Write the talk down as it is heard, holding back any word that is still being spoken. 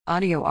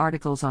Audio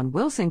articles on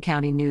Wilson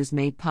County News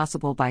made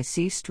possible by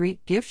C Street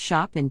Gift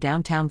Shop in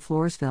downtown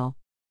Floresville.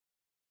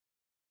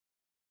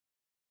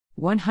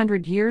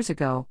 100 years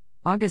ago,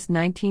 August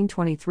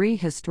 1923.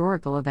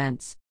 Historical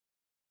events.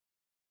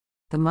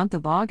 The month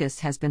of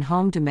August has been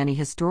home to many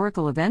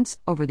historical events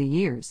over the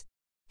years.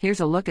 Here's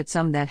a look at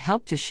some that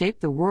helped to shape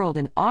the world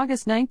in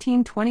August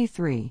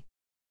 1923.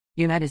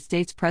 United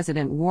States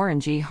President Warren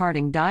G.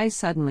 Harding dies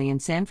suddenly in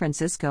San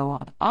Francisco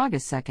on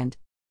August 2.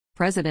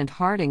 President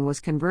Harding was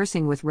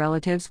conversing with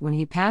relatives when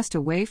he passed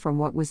away from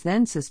what was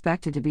then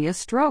suspected to be a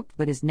stroke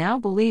but is now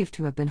believed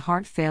to have been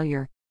heart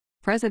failure.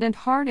 President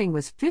Harding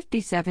was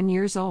 57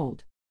 years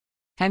old.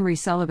 Henry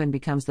Sullivan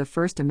becomes the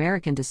first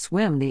American to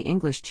swim the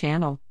English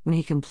Channel when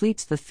he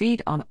completes the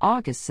feat on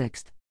August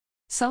 6.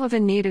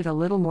 Sullivan needed a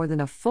little more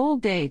than a full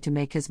day to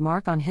make his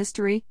mark on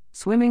history,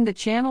 swimming the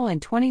channel in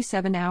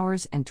 27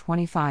 hours and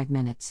 25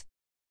 minutes.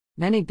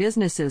 Many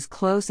businesses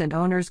close and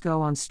owners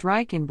go on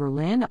strike in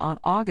Berlin on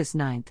August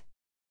 9.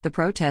 The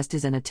protest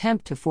is an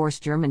attempt to force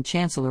German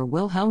Chancellor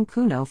Wilhelm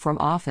Kuno from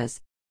office.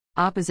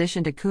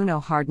 Opposition to Kuno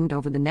hardened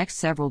over the next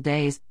several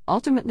days,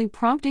 ultimately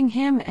prompting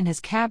him and his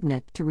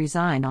cabinet to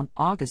resign on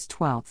August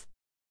 12.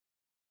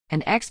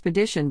 An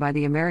expedition by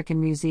the American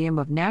Museum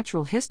of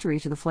Natural History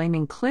to the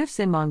Flaming Cliffs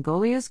in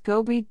Mongolia's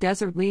Gobi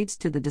Desert leads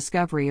to the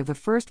discovery of the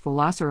first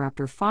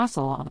velociraptor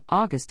fossil on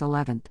August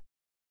 11.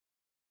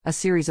 A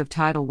series of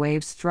tidal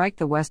waves strike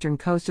the western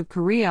coast of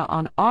Korea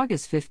on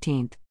August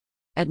 15.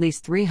 At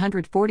least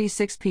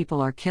 346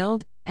 people are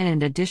killed, and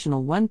an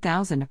additional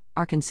 1,000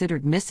 are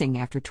considered missing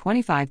after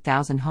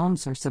 25,000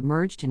 homes are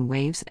submerged in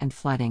waves and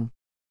flooding.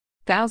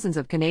 Thousands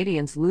of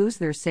Canadians lose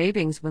their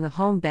savings when the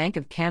Home Bank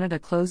of Canada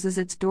closes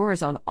its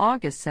doors on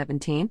August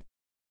 17.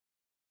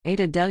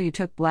 Ada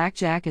Deleutuk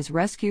Blackjack is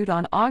rescued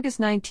on August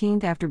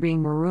 19 after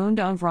being marooned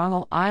on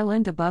Wrangel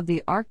Island above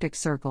the Arctic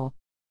Circle.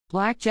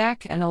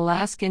 Blackjack, an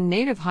Alaskan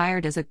native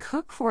hired as a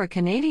cook for a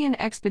Canadian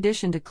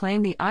expedition to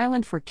claim the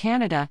island for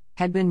Canada,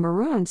 had been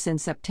marooned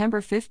since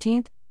September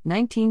 15,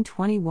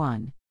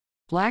 1921.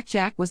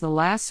 Blackjack was the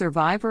last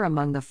survivor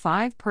among the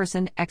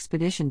 5-person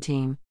expedition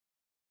team.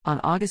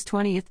 On August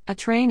 20, a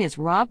train is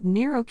robbed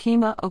near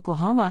Okemah,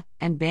 Oklahoma,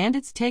 and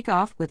bandits take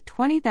off with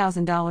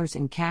 $20,000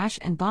 in cash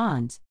and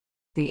bonds.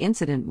 The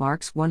incident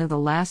marks one of the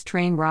last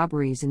train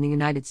robberies in the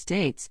United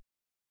States.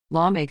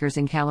 Lawmakers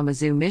in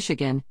Kalamazoo,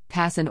 Michigan,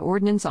 pass an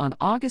ordinance on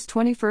August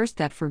 21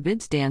 that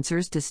forbids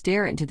dancers to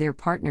stare into their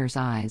partner's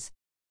eyes.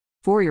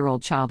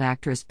 4-year-old child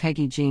actress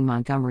Peggy Jean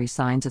Montgomery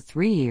signs a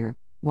 3-year,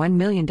 $1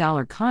 million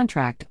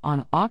contract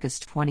on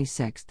August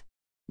 26.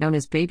 Known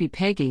as Baby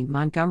Peggy,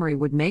 Montgomery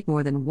would make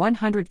more than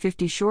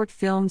 150 short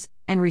films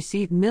and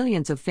receive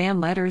millions of fan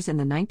letters in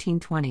the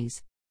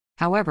 1920s.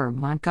 However,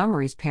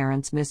 Montgomery's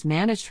parents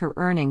mismanaged her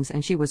earnings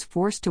and she was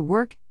forced to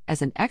work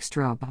as an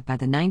extra by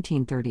the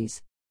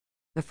 1930s.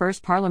 The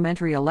first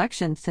parliamentary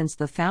election since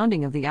the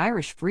founding of the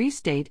Irish Free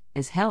State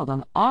is held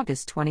on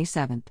August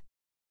 27.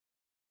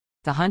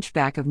 The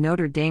Hunchback of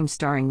Notre Dame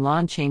starring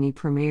Lon Chaney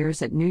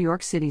premieres at New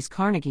York City's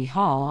Carnegie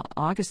Hall on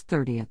August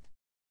 30.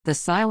 The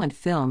silent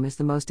film is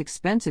the most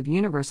expensive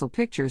Universal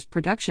Pictures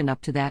production up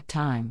to that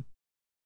time.